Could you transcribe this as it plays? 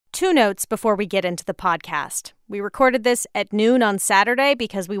Two notes before we get into the podcast. We recorded this at noon on Saturday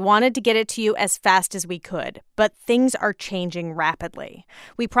because we wanted to get it to you as fast as we could, but things are changing rapidly.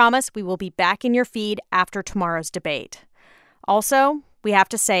 We promise we will be back in your feed after tomorrow's debate. Also, we have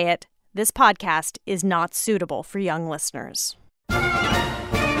to say it, this podcast is not suitable for young listeners.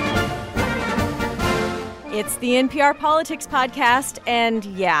 It's the NPR Politics Podcast, and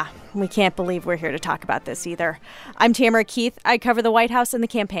yeah, we can't believe we're here to talk about this either. I'm Tamara Keith. I cover the White House and the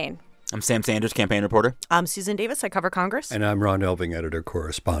campaign. I'm Sam Sanders, campaign reporter. I'm Susan Davis. I cover Congress. And I'm Ron Elving,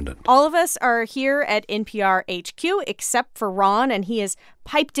 editor-correspondent. All of us are here at NPR HQ, except for Ron, and he is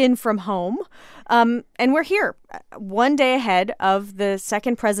piped in from home. And we're here one day ahead of the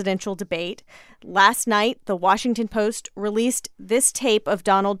second presidential debate. Last night, the Washington Post released this tape of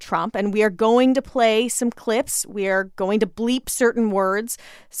Donald Trump, and we are going to play some clips. We are going to bleep certain words.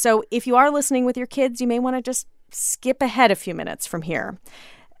 So if you are listening with your kids, you may want to just skip ahead a few minutes from here.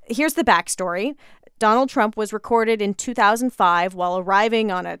 Here's the backstory. Donald Trump was recorded in 2005 while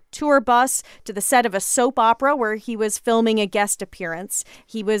arriving on a tour bus to the set of a soap opera where he was filming a guest appearance.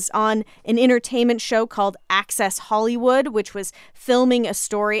 He was on an entertainment show called Access Hollywood, which was filming a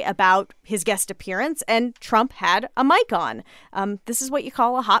story about his guest appearance, and Trump had a mic on. This is what you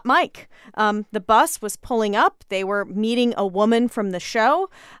call a hot mic. The bus was pulling up. They were meeting a woman from the show.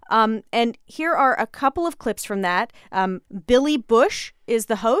 And here are a couple of clips from that. Billy Bush is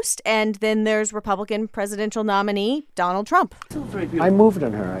the host, and then there's Republican presidential nominee Donald Trump. I moved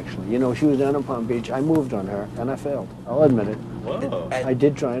on her, actually. You know, she was down in Palm Beach. I moved on her, and I failed. I'll admit it. Whoa. I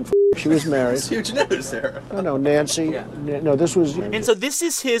did try and She was married. That's huge news, Sarah. No, Nancy. Yeah. No, this was... And so this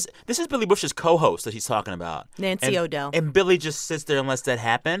is Billy Bush's co-host that he's talking about. Nancy O'Dell. And Billy just sits there and lets that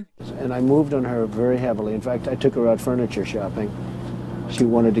happen? And I moved on her very heavily. In fact, I took her out furniture shopping. She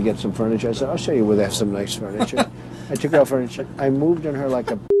wanted to get some furniture. I said, I'll show you where they have some nice furniture. I took her out furniture. I moved on her like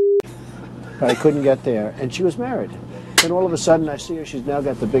a but I couldn't get there. And she was married. Then all of a sudden, I see her. She's now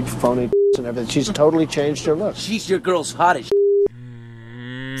got the big phony and everything. She's totally changed her look. She's your girl's hottest.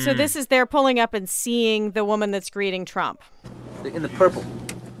 So this is they're pulling up and seeing the woman that's greeting Trump. In the purple.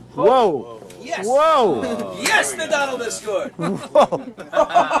 Whoa. Yes. Whoa. Yes, the Donald is good. Whoa.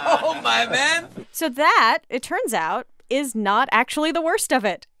 Oh, my man. So that, it turns out, is not actually the worst of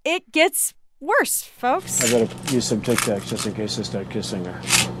it. It gets worse, folks. I better use some Tic Tacs just in case I start kissing her.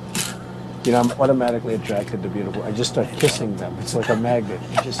 You know, I'm automatically attracted to beautiful. I just start kissing them. It's like a magnet.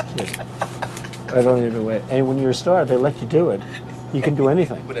 You just kiss. I don't even wait. And when you're a star, they let you do it. You can do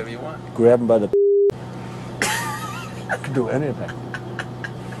anything. Whatever you want. Grab them by the... You can do anything.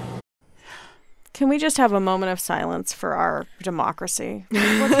 Can we just have a moment of silence for our democracy?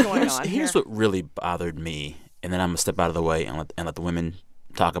 What's going on here? Here's what really bothered me, and then I'm going to step out of the way and let the women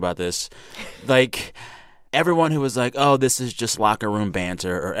talk about this. Like, everyone who was like, oh, this is just locker room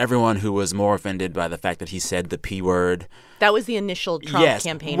banter, or everyone who was more offended by the fact that he said the P word. That was the initial Trump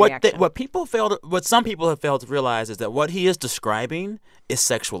campaign reaction. What some people have failed to realize is that what he is describing is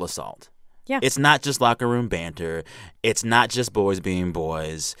sexual assault. Yeah. It's not just locker room banter. It's not just boys being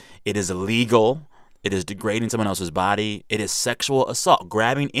boys. It is illegal. It is degrading someone else's body. It is sexual assault,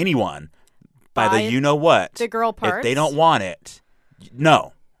 grabbing anyone by the you-know-what. The girl parts. If they don't want it,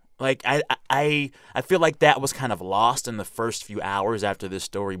 no. Like, I feel like that was kind of lost in the first few hours after this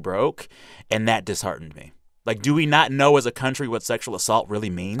story broke, and that disheartened me. Like, do we not know as a country what sexual assault really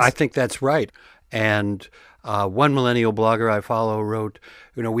means? I think that's right. And one millennial blogger I follow wrote,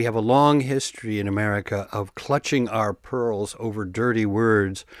 you know, we have a long history in America of clutching our pearls over dirty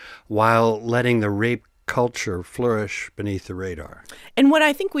words while letting the rape culture flourish beneath the radar. And what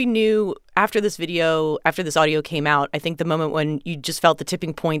I think we knew after this audio came out, I think the moment when you just felt the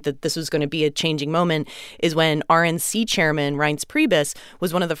tipping point that this was going to be a changing moment is when RNC chairman Reince Priebus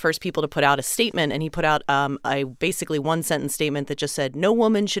was one of the first people to put out a statement. And he put out a basically one-sentence statement that just said, no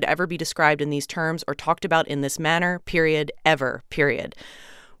woman should ever be described in these terms or talked about in this manner, period, ever, period.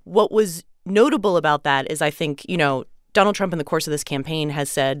 What was notable about that is I think, you know, Donald Trump in the course of this campaign has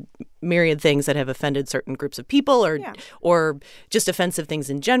said myriad things that have offended certain groups of people or just offensive things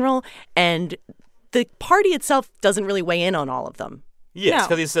in general. And the party itself doesn't really weigh in on all of them. Yes,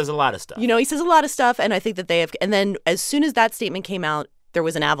 because he says a lot of stuff. You know, he says a lot of stuff, and I think that they have. And then as soon as that statement came out, there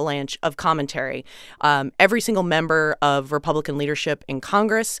was an avalanche of commentary. Every single member of Republican leadership in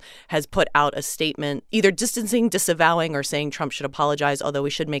Congress has put out a statement either distancing, disavowing, or saying Trump should apologize, although we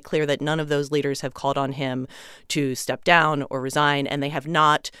should make clear that none of those leaders have called on him to step down or resign, and they have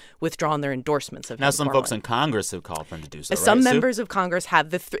not withdrawn their endorsements of him. Now, some formally. folks in Congress have called for him to do so, Some right, members of Congress have.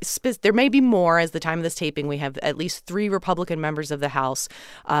 There may be more as the time of this taping. We have at least 3 Republican members of the House.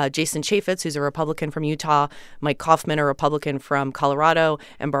 Jason Chaffetz, who's a Republican from Utah, Mike Kaufman, a Republican from Colorado, Colorado,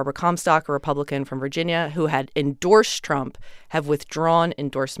 and Barbara Comstock, a Republican from Virginia, who had endorsed Trump, have withdrawn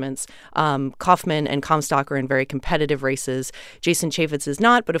endorsements. Kaufman and Comstock are in very competitive races. Jason Chaffetz is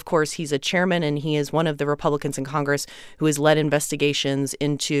not, but of course he's a chairman, and he is one of the Republicans in Congress who has led investigations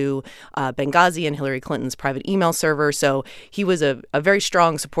into Benghazi and Hillary Clinton's private email server. So he was a very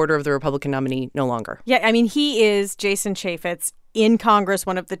strong supporter of the Republican nominee, no longer. Yeah, I mean, he is, Jason Chaffetz, in Congress,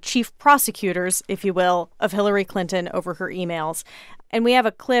 one of the chief prosecutors, if you will, of Hillary Clinton over her emails. And we have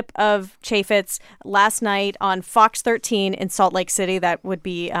a clip of Chaffetz last night on Fox 13 in Salt Lake City. That would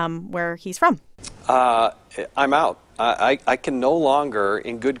be where he's from. I'm out. I can no longer,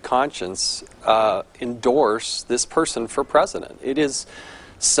 in good conscience, endorse this person for president. It is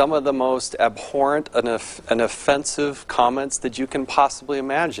some of the most abhorrent and offensive comments that you can possibly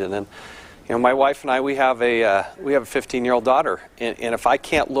imagine. And you know, my wife and I, we have a 15-year-old daughter, and if I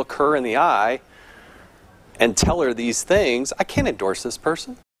can't look her in the eye and tell her these things, I can't endorse this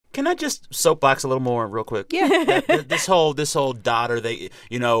person. Can I just soapbox a little more real quick? Yeah. This whole daughter,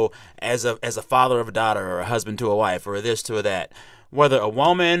 as a father of a daughter or a husband to a wife or this to a that, whether a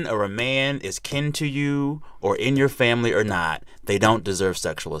woman or a man is kin to you or in your family or not, they don't deserve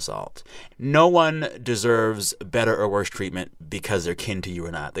sexual assault. No one deserves better or worse treatment because they're kin to you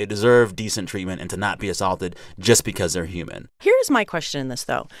or not. They deserve decent treatment and to not be assaulted just because they're human. Here's my question in this,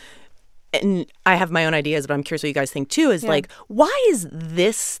 though. And I have my own ideas, but I'm curious what you guys think, too, is like, why is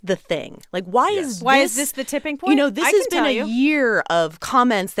this the thing? Like, why is this the tipping point? You know, this has been a year of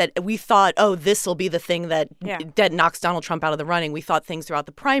comments that we thought, oh, this will be the thing that knocks Donald Trump out of the running. We thought things throughout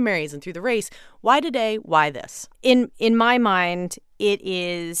the primaries and through the race. Why today? Why this? In my mind, it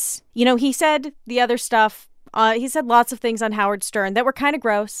is, he said the other stuff. He said lots of things on Howard Stern that were kind of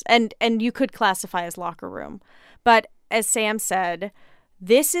gross and you could classify as locker room. But as Sam said,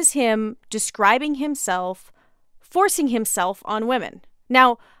 this is him describing himself, forcing himself on women.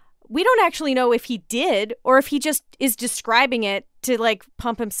 Now, we don't actually know if he did or if he just is describing it to, like,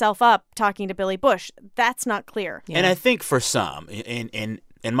 pump himself up talking to Billy Bush. That's not clear. Yeah. And I think for some, in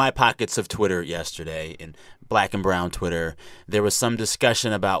my pockets of Twitter yesterday, in Black and Brown Twitter, there was some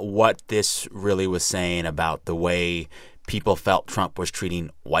discussion about what this really was saying about the way people felt Trump was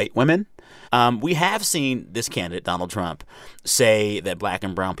treating white women. We have seen this candidate, Donald Trump, say that black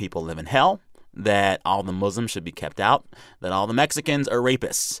and brown people live in hell, that all the Muslims should be kept out, that all the Mexicans are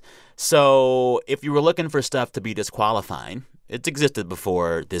rapists. So if you were looking for stuff to be disqualifying, it's existed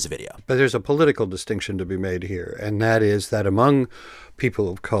before this video. But there's a political distinction to be made here, and that is that among people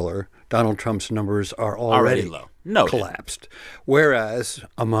of color, Donald Trump's numbers are already low. Collapsed. Whereas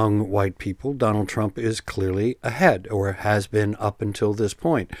among white people, Donald Trump is clearly ahead, or has been up until this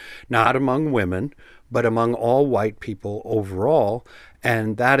point. Not among women, but among all white people overall.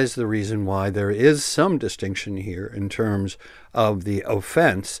 And that is the reason why there is some distinction here in terms of the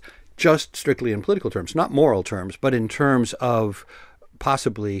offense, just strictly in political terms, not moral terms, but in terms of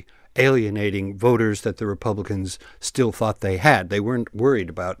possibly alienating voters that the Republicans still thought they had. They weren't worried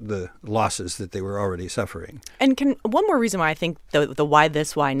about the losses that they were already suffering. And one more reason why I think the why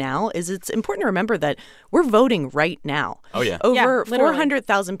this, why now is it's important to remember that we're voting right now. Oh, yeah. Over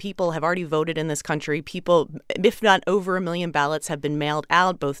 400,000 people have already voted in this country. People, if not over 1 million ballots, have been mailed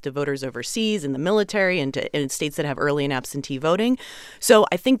out both to voters overseas, in the military, and in states that have early and absentee voting. So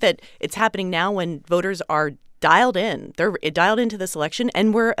I think that it's happening now when voters are dialed in. They're dialed into this election,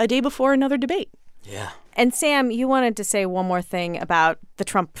 and we're a day before another debate. Yeah. And Sam, you wanted to say one more thing about the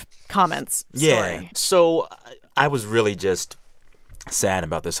Trump comments story. Yeah. So I was really just sad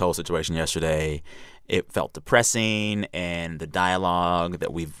about this whole situation yesterday. It felt depressing, and the dialogue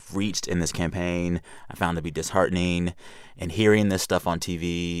that we've reached in this campaign I found to be disheartening. And hearing this stuff on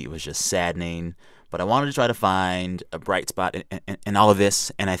TV was just saddening. But I wanted to try to find a bright spot in all of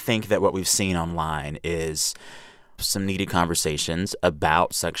this. And I think that what we've seen online is some needed conversations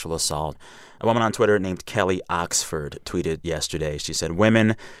about sexual assault. A woman on Twitter named Kelly Oxford tweeted yesterday. She said,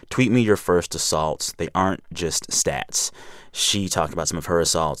 "Women, tweet me your first assaults. They aren't just stats." She talked about some of her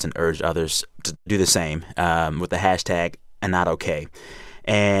assaults and urged others to do the same with the hashtag #AndNotOkay.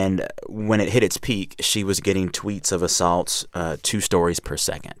 And when it hit its peak, she was getting tweets of assaults 2 stories per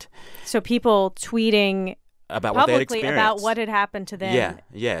second. So people tweeting about what they had publicly experienced. About what had happened to them.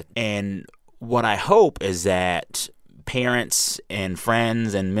 Yeah. And what I hope is that parents and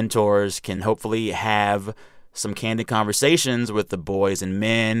friends and mentors can hopefully have some candid conversations with the boys and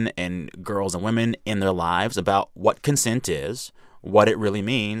men and girls and women in their lives about what consent is, what it really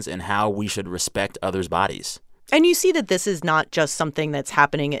means, and how we should respect others' bodies. And you see that this is not just something that's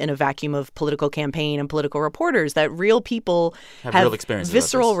happening in a vacuum of political campaign and political reporters, that real people have real experiences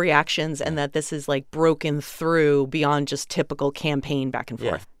visceral about this. reactions, and that this is like broken through beyond just typical campaign back and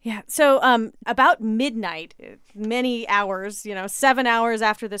forth. Yeah. So about midnight, many hours, 7 hours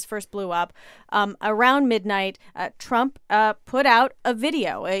after this first blew up, around midnight, Trump put out a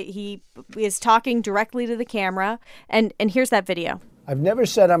video. He is talking directly to the camera. And here's that video. I've never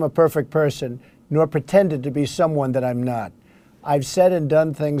said I'm a perfect person, nor pretended to be someone that I'm not. I've said and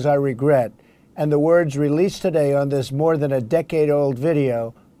done things I regret, and the words released today on this more than a decade-old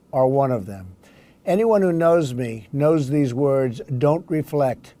video are one of them. Anyone who knows me knows these words don't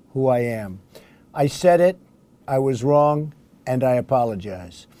reflect who I am. I said it, I was wrong, and I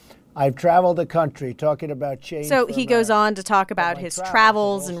apologize. I've traveled the country talking about change. So for he goes America. on to talk about my his travels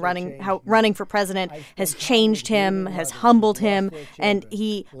travels have and also how changed running me. for president I've has spent changed time him, reading has about humbled who've him, lost their and children,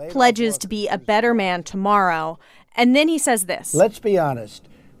 he laid off pledges to workers be a whose better jobs- man tomorrow. And then he says this. Let's be honest.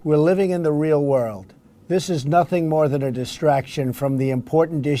 We're living in the real world. This is nothing more than a distraction from the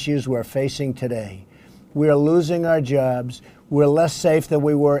important issues we're facing today. We are losing our jobs. We're less safe than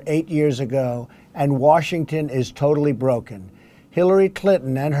we were 8 years ago, and Washington is totally broken. Hillary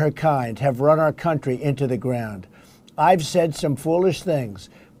Clinton and her kind have run our country into the ground. I've said some foolish things,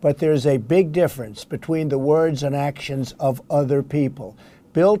 but there's a big difference between the words and actions of other people.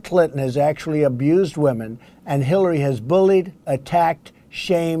 Bill Clinton has actually abused women, and Hillary has bullied, attacked,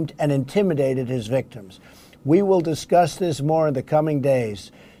 shamed, and intimidated his victims. We will discuss this more in the coming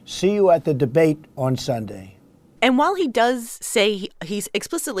days. See you at the debate on Sunday. And while he does say, he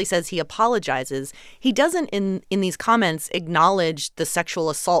explicitly says he apologizes, he doesn't in these comments acknowledge the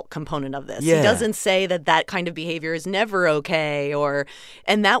sexual assault component of this. Yeah. He doesn't say that kind of behavior is never okay,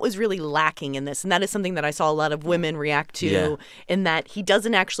 and that was really lacking in this. And that is something that I saw a lot of women react to, in that he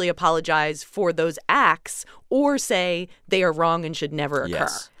doesn't actually apologize for those acts or say they are wrong and should never occur.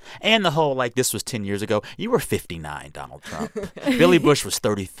 Yes. And the whole, this was 10 years ago. You were 59, Donald Trump. Billy Bush was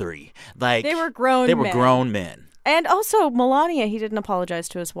 33. They were grown They were men. grown men. And also Melania, he didn't apologize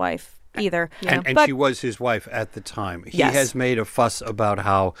to his wife either. And But- she was his wife at the time. He Yes. has made a fuss about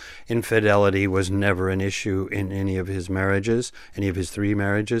how infidelity was never an issue in any of his marriages, any of his 3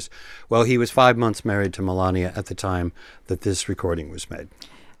 marriages. Well, he was 5 months married to Melania at the time that this recording was made.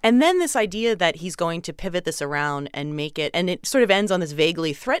 And then this idea that he's going to pivot this around and make it, and it sort of ends on this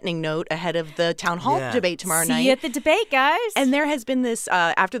vaguely threatening note ahead of the town hall debate tomorrow night. See you at the debate, guys. And there has been this,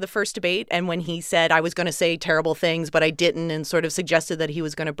 after the first debate, and when he said, I was going to say terrible things, but I didn't, and sort of suggested that he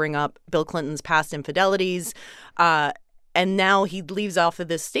was going to bring up Bill Clinton's past infidelities. And now he leaves off of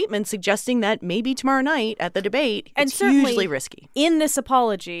this statement suggesting that maybe tomorrow night at the debate, And it's certainly hugely risky. in this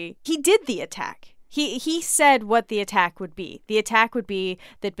apology, he did the attack. He said what the attack would be. The attack would be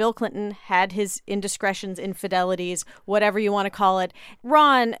that Bill Clinton had his indiscretions, infidelities, whatever you want to call it.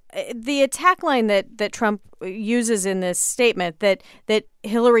 Ron, the attack line that Trump uses in this statement, that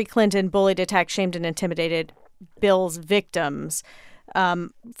Hillary Clinton bullied, attacked, shamed, and intimidated Bill's victims,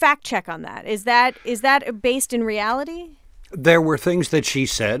 fact check on that. Is that based in reality? There were things that she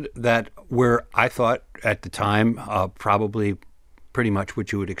said that were, I thought at the time, probably pretty much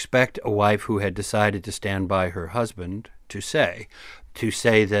what you would expect a wife who had decided to stand by her husband to say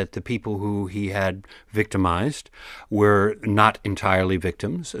that the people who he had victimized were not entirely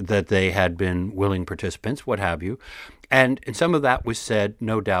victims, that they had been willing participants, what have you. And some of that was said,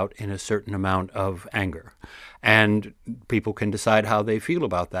 no doubt, in a certain amount of anger. And people can decide how they feel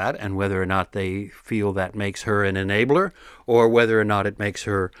about that and whether or not they feel that makes her an enabler or whether or not it makes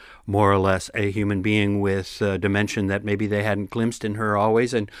her more or less a human being with a dimension that maybe they hadn't glimpsed in her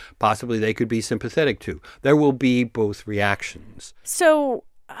always and possibly they could be sympathetic to. There will be both reactions. So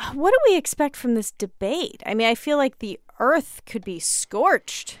what do we expect from this debate? I mean, I feel like the earth could be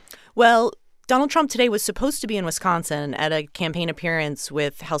scorched. Well, Donald Trump today was supposed to be in Wisconsin at a campaign appearance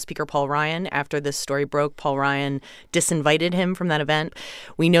with House Speaker Paul Ryan. After this story broke, Paul Ryan disinvited him from that event.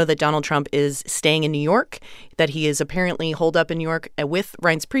 We know that Donald Trump is staying in New York, that he is apparently holed up in New York with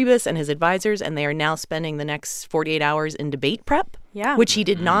Reince Priebus and his advisors, and they are now spending the next 48 hours in debate prep. Yeah. Which he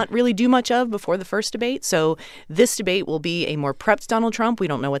did not really do much of before the first debate. So this debate will be a more prepped Donald Trump. We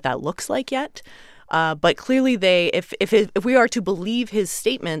don't know what that looks like yet. But clearly if we are to believe his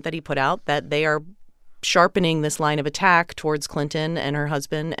statement that he put out, that they are sharpening this line of attack towards Clinton and her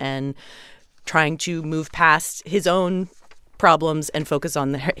husband and trying to move past his own problems and focus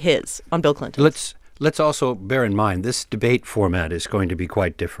on on Bill Clinton. Let's also bear in mind this debate format is going to be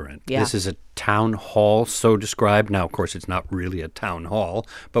quite different. Yeah. This is a town hall, so described. Now, of course, it's not really a town hall,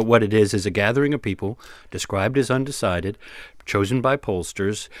 but what it is a gathering of people described as undecided, chosen by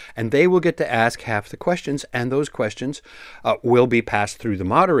pollsters, and they will get to ask half the questions, and those questions will be passed through the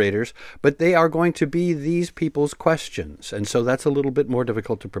moderators, but they are going to be these people's questions. And so that's a little bit more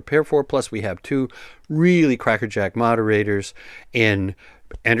difficult to prepare for. Plus, we have two really crackerjack moderators in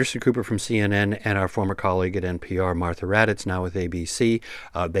Anderson Cooper from CNN and our former colleague at NPR, Martha Raddatz, now with ABC.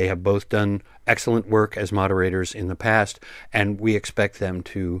 They have both done excellent work as moderators in the past, and we expect them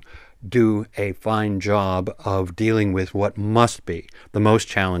to do a fine job of dealing with what must be the most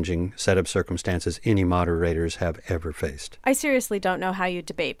challenging set of circumstances any moderators have ever faced. I seriously don't know how you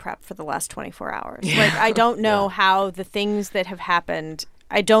debate prep for the last 24 hours. Like, I don't know how the things that have happened,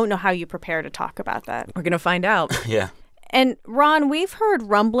 I don't know how you prepare to talk about that. We're going to find out. Yeah. And Ron, we've heard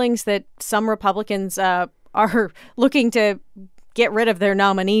rumblings that some Republicans are looking to get rid of their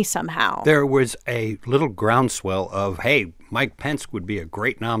nominee somehow. There was a little groundswell of, hey, Mike Pence would be a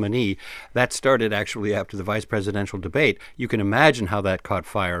great nominee. That started actually after the vice presidential debate. You can imagine how that caught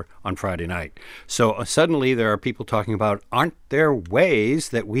fire on Friday night. So suddenly there are people talking about, aren't there ways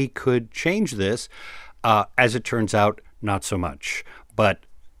that we could change this? As it turns out, not so much. But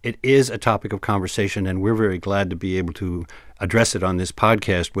it is a topic of conversation, and we're very glad to be able to address it on this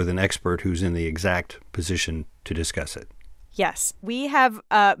podcast with an expert who's in the exact position to discuss it. Yes. We have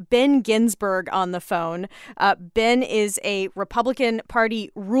Ben Ginsberg on the phone. Ben is a Republican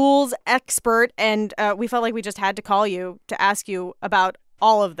Party rules expert, and we felt like we just had to call you to ask you about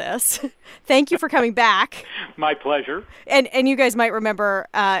all of this. Thank you for coming back. My pleasure. And you guys might remember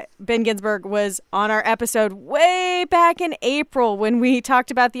Ben Ginsberg was on our episode way back in April when we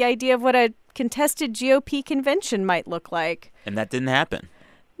talked about the idea of what a contested GOP convention might look like. And that didn't happen.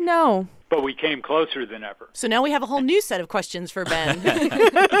 No. But we came closer than ever. So now we have a whole new set of questions for Ben.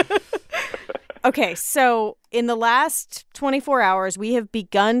 Okay, so in the last 24 hours, we have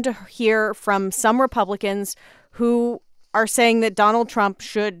begun to hear from some Republicans who are saying that Donald Trump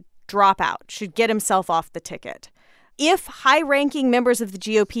should drop out, should get himself off the ticket. If high-ranking members of the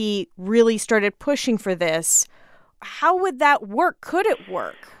GOP really started pushing for this, how would that work? Could it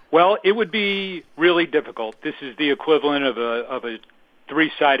work? Well, it would be really difficult. This is the equivalent of a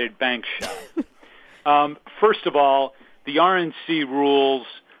three-sided bank shot. First of all, the RNC rules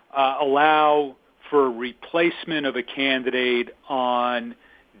allow for replacement of a candidate on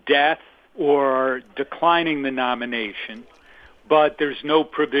death or declining the nomination, but there's no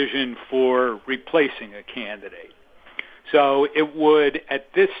provision for replacing a candidate. So it would,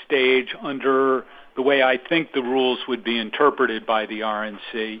 at this stage, under the way I think the rules would be interpreted by the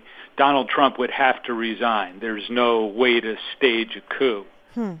RNC, Donald Trump would have to resign. There's no way to stage a coup.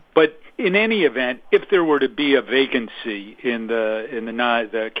 But in any event, if there were to be a vacancy in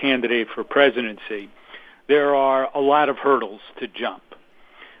the candidate for presidency, there are a lot of hurdles to jump.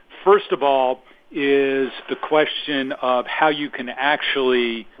 First of all is the question of how you can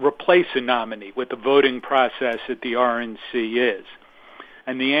actually replace a nominee, what the voting process at the RNC is.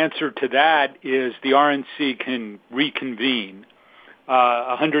 And the answer to that is the RNC can reconvene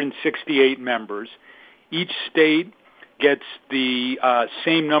 168 members. Each state gets the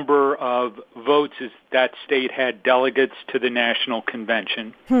same number of votes as that state had delegates to the national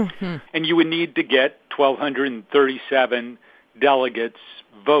convention. And you would need to get 1,237 delegates'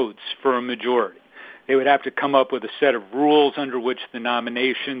 votes for a majority. They would have to come up with a set of rules under which the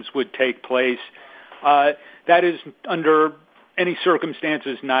nominations would take place. That is, under any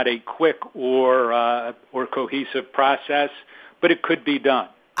circumstances, not a quick or cohesive process, but it could be done.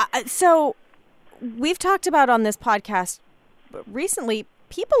 So we've talked about on this podcast recently,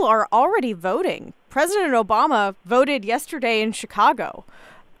 people are already voting. President Obama voted yesterday in Chicago.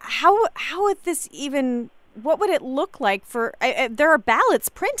 How would this even, what would it look like for, there are ballots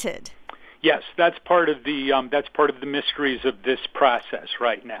printed. Yes, that's part of the mysteries of this process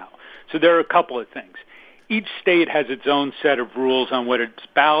right now. So there are a couple of things. Each state has its own set of rules on what its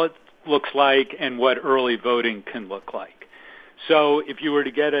ballot looks like and what early voting can look like. So if you were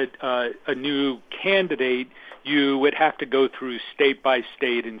to get a new candidate, you would have to go through state by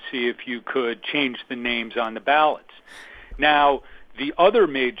state and see if you could change the names on the ballots. Now, the other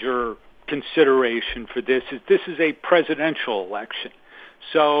major consideration for this is a presidential election.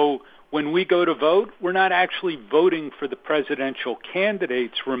 So when we go to vote, we're not actually voting for the presidential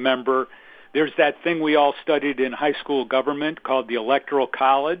candidates, remember. There's that thing we all studied in high school government called the Electoral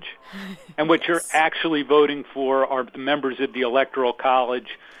College, and what you're actually voting for are the members of the Electoral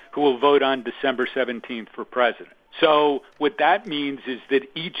College who will vote on December 17th for president. So what that means is that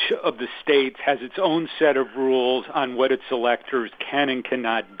each of the states has its own set of rules on what its electors can and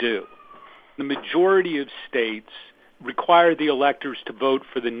cannot do. The majority of states require the electors to vote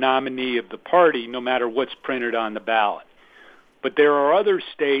for the nominee of the party no matter what's printed on the ballot. But there are other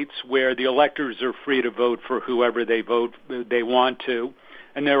states where the electors are free to vote for whoever they want to,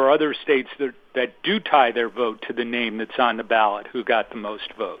 and there are other states that do tie their vote to the name that's on the ballot, who got the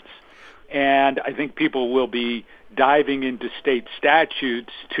most votes. And I think people will be diving into state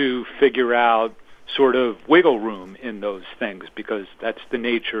statutes to figure out sort of wiggle room in those things, because that's the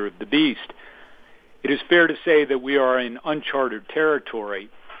nature of the beast. It is fair to say that we are in uncharted territory,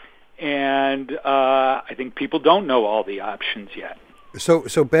 and I think people don't know all the options yet.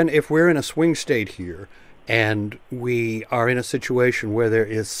 So Ben, if we're in a swing state here and we are in a situation where there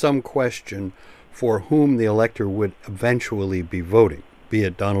is some question for whom the elector would eventually be voting, be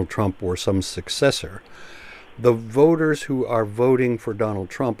it Donald Trump or some successor, the voters who are voting for Donald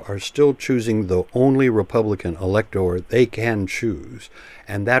Trump are still choosing the only Republican elector they can choose,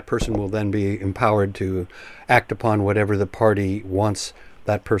 and that person will then be empowered to act upon whatever the party wants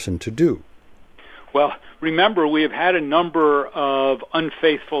that person to do. Well, remember, we have had a number of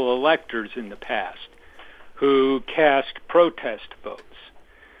unfaithful electors in the past who cast protest votes.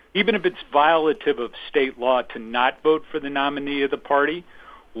 Even if it's violative of state law to not vote for the nominee of the party,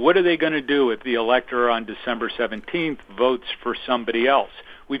 what are they going to do if the elector on December 17th votes for somebody else?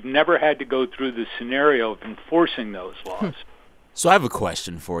 We've never had to go through the scenario of enforcing those laws. So I have a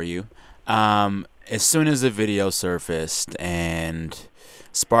question for you. As soon as the video surfaced and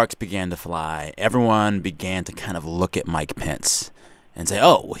sparks began to fly, everyone began to kind of look at Mike Pence and say,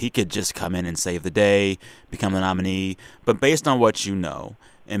 oh, well, he could just come in and save the day, become the nominee. But based on what you know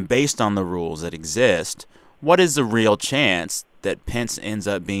and based on the rules that exist, what is the real chance that Pence ends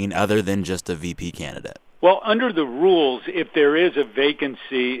up being other than just a VP candidate? Well, under the rules, if there is a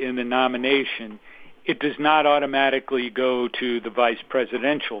vacancy in the nomination, it does not automatically go to the vice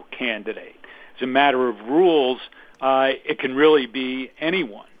presidential candidate. As a matter of rules, it can really be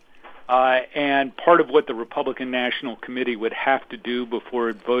anyone. And part of what the Republican National Committee would have to do before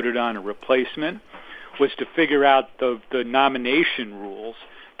it voted on a replacement was to figure out the nomination rules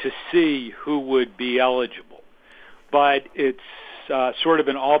to see who would be eligible. But it's sort of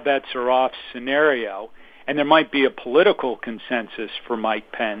an all bets are off scenario, and there might be a political consensus for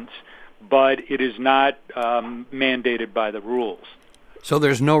Mike Pence, but it is not mandated by the rules. So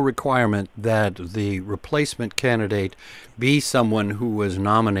there's no requirement that the replacement candidate be someone who was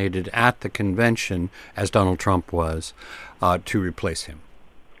nominated at the convention, as Donald Trump was, to replace him.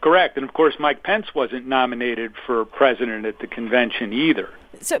 Correct. And, of course, Mike Pence wasn't nominated for president at the convention either.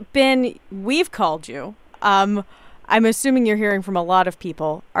 So, Ben, we've called you. I'm assuming you're hearing from a lot of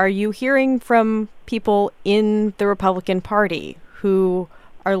people. Are you hearing from people in the Republican Party who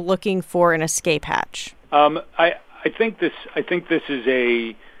are looking for an escape hatch? I think this is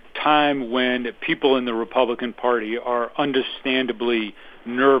a time when people in the Republican Party are understandably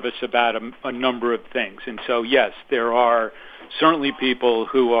nervous about a number of things. And so, yes, there are certainly people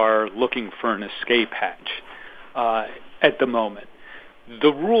who are looking for an escape hatch at the moment.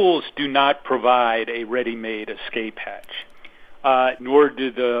 The rules do not provide a ready-made escape hatch, nor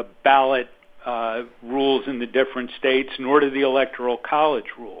do the ballot rules in the different states, nor do the Electoral College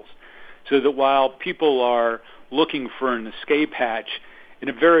rules. So that while people are looking for an escape hatch, in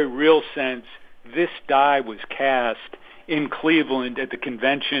a very real sense, this die was cast in Cleveland at the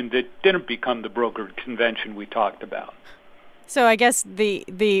convention that didn't become the brokered convention we talked about. So I guess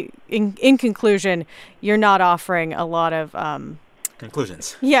in conclusion, you're not offering a lot of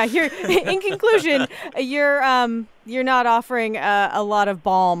conclusions. Yeah, in conclusion, you're not offering a lot of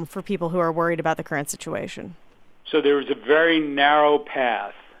balm for people who are worried about the current situation. So there is a very narrow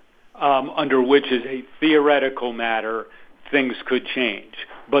path under which, as a theoretical matter, things could change.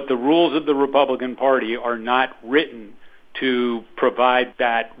 But the rules of the Republican Party are not written to provide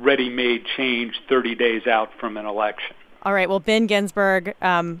that ready-made change 30 days out from an election. All right. Well, Ben Ginsberg,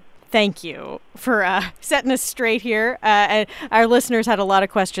 thank you for setting us straight here. And our listeners had a lot of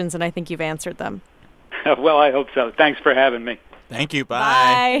questions, and I think you've answered them. Well, I hope so. Thanks for having me. Thank you.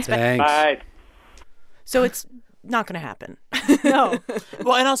 Bye. Thanks. Bye. So it's not going to happen. No.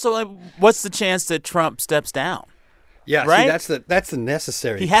 Well, and also, what's the chance that Trump steps down? Yeah, right? See, that's the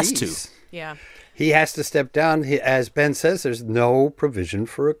necessary He has piece. to. Yeah. He has to step down. As Ben says, there's no provision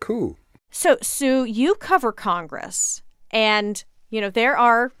for a coup. So, Sue, you cover Congress, and, there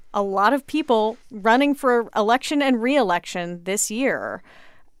are a lot of people running for election and re-election this year.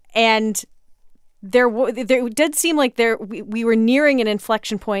 And there did seem like we were nearing an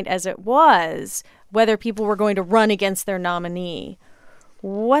inflection point as it was, whether people were going to run against their nominee.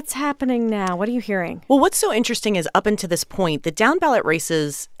 What's happening now? What are you hearing? Well, what's so interesting is up until this point, the down ballot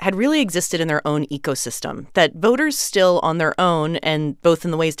races had really existed in their own ecosystem, that voters still on their own, and both in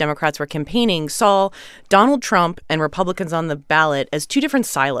the ways Democrats were campaigning, saw Donald Trump and Republicans on the ballot as two different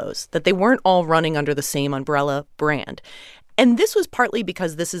silos, that they weren't all running under the same umbrella brand. And this was partly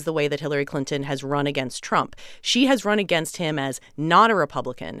because this is the way that Hillary Clinton has run against Trump. She has run against him as not a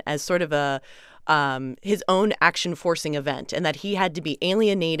Republican, as sort of his own action-forcing event, and that he had to be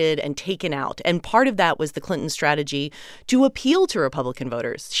alienated and taken out. And part of that was the Clinton strategy to appeal to Republican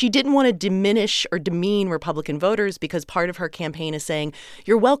voters. She didn't want to diminish or demean Republican voters because part of her campaign is saying,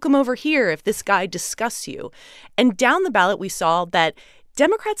 you're welcome over here if this guy disgusts you. And down the ballot, we saw that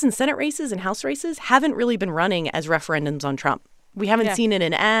Democrats in Senate races and House races haven't really been running as referendums on Trump. We haven't seen it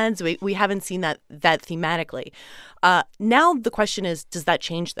in ads. We haven't seen that thematically. Now the question is, does that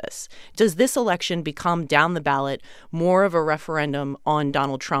change this? Does this election become down the ballot more of a referendum on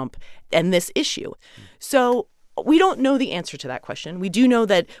Donald Trump and this issue? So we don't know the answer to that question. We do know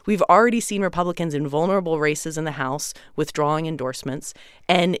that we've already seen Republicans in vulnerable races in the House withdrawing endorsements.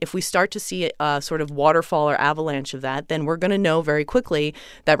 And if we start to see a sort of waterfall or avalanche of that, then we're going to know very quickly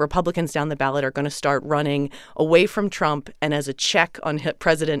that Republicans down the ballot are going to start running away from Trump and as a check on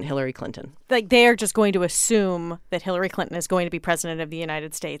President Hillary Clinton. Like, they are just going to assume that Hillary Clinton is going to be president of the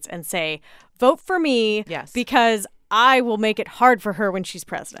United States and say, vote for me because I will make it hard for her when she's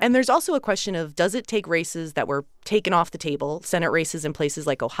president. And there's also a question of, does it take races that were taken off the table, Senate races in places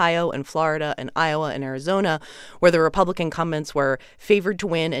like Ohio and Florida and Iowa and Arizona, where the Republican incumbents were favored to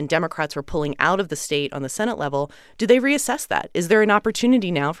win and Democrats were pulling out of the state on the Senate level? Do they reassess that? Is there an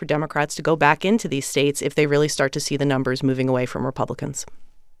opportunity now for Democrats to go back into these states if they really start to see the numbers moving away from Republicans?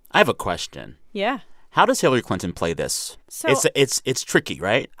 I have a question. Yeah. How does Hillary Clinton play this? So it's tricky,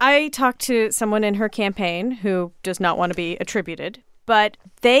 right? I talked to someone in her campaign who does not want to be attributed, but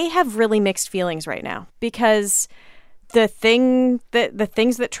they have really mixed feelings right now because the things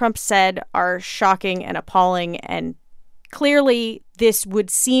that Trump said are shocking and appalling, and clearly this would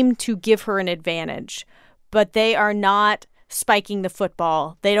seem to give her an advantage, but they are not spiking the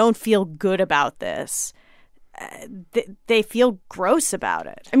football. They don't feel good about this. They feel gross about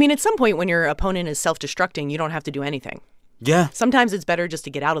it. I mean, at some point when your opponent is self-destructing, you don't have to do anything. Yeah. Sometimes it's better just to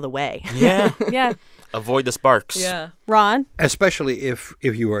get out of the way. Yeah. Yeah. Avoid the sparks. Yeah. Ron? Especially if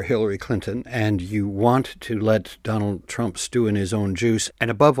you are Hillary Clinton and you want to let Donald Trump stew in his own juice, and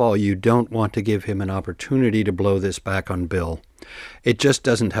above all, you don't want to give him an opportunity to blow this back on Bill. It just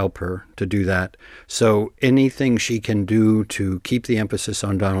doesn't help her to do that. So anything she can do to keep the emphasis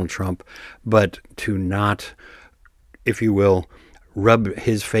on Donald Trump, but to not, if you will, rub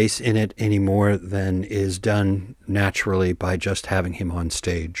his face in it any more than is done naturally by just having him on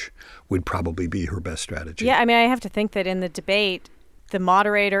stage, would probably be her best strategy. Yeah, I mean, I have to think that in the debate, the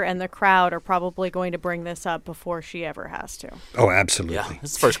moderator and the crowd are probably going to bring this up before she ever has to. Oh, absolutely. Yeah,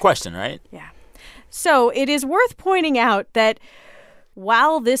 that's the first question, right? Yeah. So it is worth pointing out that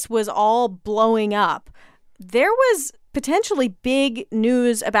while this was all blowing up, there was potentially big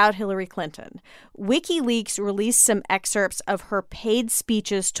news about Hillary Clinton. WikiLeaks released some excerpts of her paid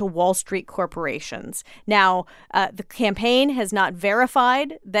speeches to Wall Street corporations. Now, the campaign has not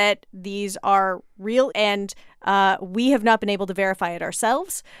verified that these are real, and we have not been able to verify it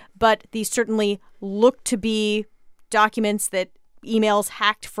ourselves, but these certainly look to be documents that emails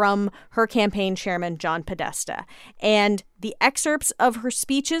hacked from her campaign chairman, John Podesta. And the excerpts of her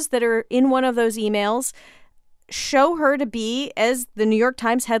speeches that are in one of those emails show her to be, as the New York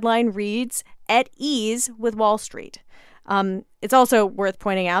Times headline reads, at ease with Wall Street. It's also worth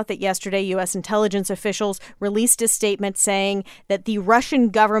pointing out that yesterday, U.S. intelligence officials released a statement saying that the Russian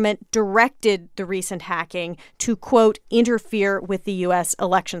government directed the recent hacking to, quote, interfere with the U.S.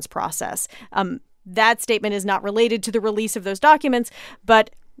 elections process. That statement is not related to the release of those documents, but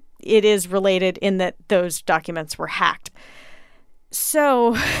it is related in that those documents were hacked.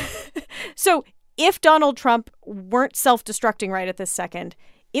 So if Donald Trump weren't self-destructing right at this second,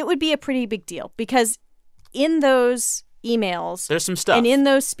 it would be a pretty big deal, because in those emails, there's some stuff, and in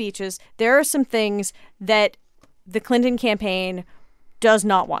those speeches, there are some things that the Clinton campaign does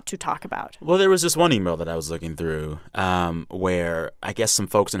not want to talk about. Well, there was this one email that I was looking through where I guess some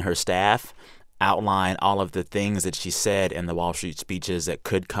folks in her staff outline all of the things that she said in the Wall Street speeches that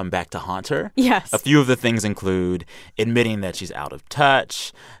could come back to haunt her. Yes. A few of the things include admitting that she's out of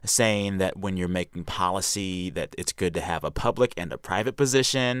touch, saying that when you're making policy that it's good to have a public and a private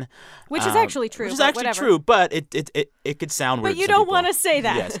position. Which is actually true. Which is but actually whatever. true, but it could sound weird But you to some don't people. want to say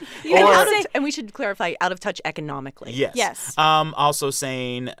that. Yes. You And, don't say, and we should clarify, out of touch economically. Yes. Yes. Also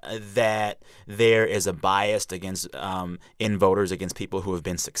saying that there is a bias against in voters against people who have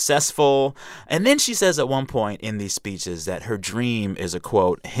been successful. And then she says at one point in these speeches that her dream is a,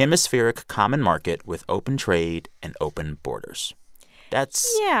 quote, hemispheric common market with open trade and open borders.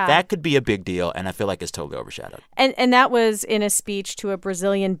 That could be a big deal, and I feel like it's totally overshadowed. And that was in a speech to a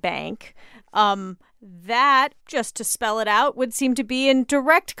Brazilian bank. That, just to spell it out, would seem to be in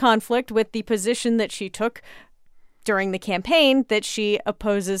direct conflict with the position that she took during the campaign that she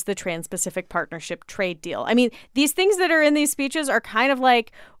opposes the Trans-Pacific Partnership trade deal. I mean, these things that are in these speeches are kind of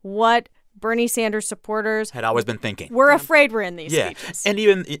like what Bernie Sanders supporters Had always been thinking. we're afraid we're in these speeches. And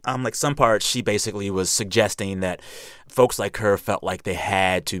even like some parts, she basically was suggesting that folks like her felt like they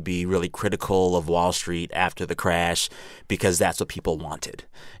had to be really critical of Wall Street after the crash because that's what people wanted.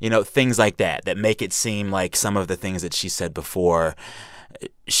 Things like that make it seem like some of the things that she said before,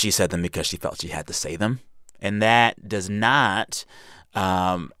 she said them because she felt she had to say them. And that does not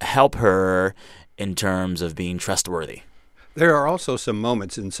help her in terms of being trustworthy. There are also some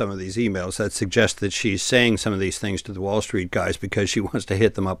moments in some of these emails that suggest that she's saying some of these things to the Wall Street guys because she wants to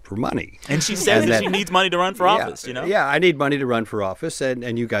hit them up for money. And she says that she needs money to run for office, Yeah, I need money to run for office,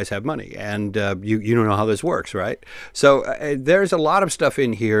 and you guys have money. And you don't know how this works, right? So there's a lot of stuff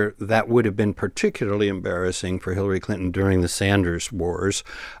in here that would have been particularly embarrassing for Hillary Clinton during the Sanders wars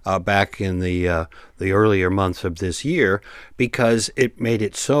back in the earlier months of this year, because it made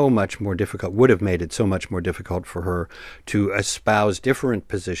it so much more difficult, would have made it so much more difficult for her to espouse different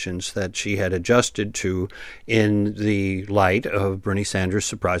positions that she had adjusted to in the light of Bernie Sanders'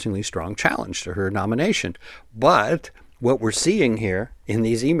 surprisingly strong challenge to her nomination. But what we're seeing here in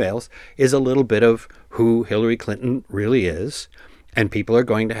these emails is a little bit of who Hillary Clinton really is, and people are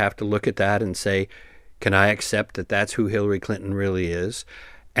going to have to look at that and say, can I accept that that's who Hillary Clinton really is?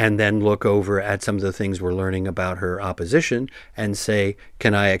 And then look over at some of the things we're learning about her opposition and say,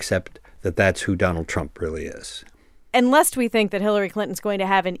 can I accept that that's who Donald Trump really is? And lest we think that Hillary Clinton's going to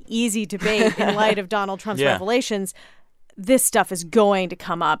have an easy debate in light of Donald Trump's revelations, this stuff is going to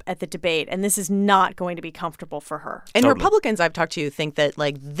come up at the debate, and this is not going to be comfortable for her. And Republicans I've talked to think that,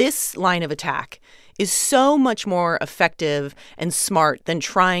 like, this line of attack is so much more effective and smart than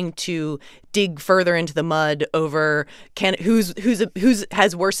trying to dig further into the mud over who's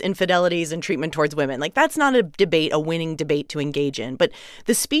has worse infidelities and treatment towards women. Like, that's not a winning debate to engage in. But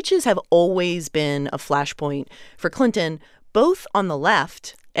the speeches have always been a flashpoint for Clinton, both on the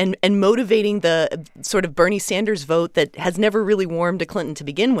left and motivating the sort of Bernie Sanders vote that has never really warmed to Clinton to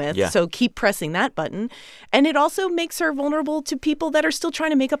begin with. Yeah. So keep pressing that button. And it also makes her vulnerable to people that are still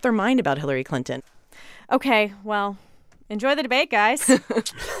trying to make up their mind about Hillary Clinton. Okay, well, enjoy the debate, guys.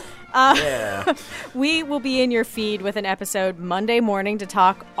 We will be in your feed with an episode Monday morning to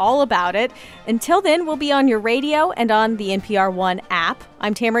talk all about it. Until then, we'll be on your radio and on the NPR One app.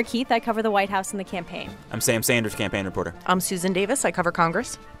 I'm Tamara Keith. I cover the White House and the campaign. I'm Sam Sanders, campaign reporter. I'm Susan Davis. I cover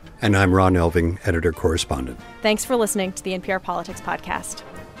Congress. And I'm Ron Elving, editor-correspondent. Thanks for listening to the NPR Politics Podcast.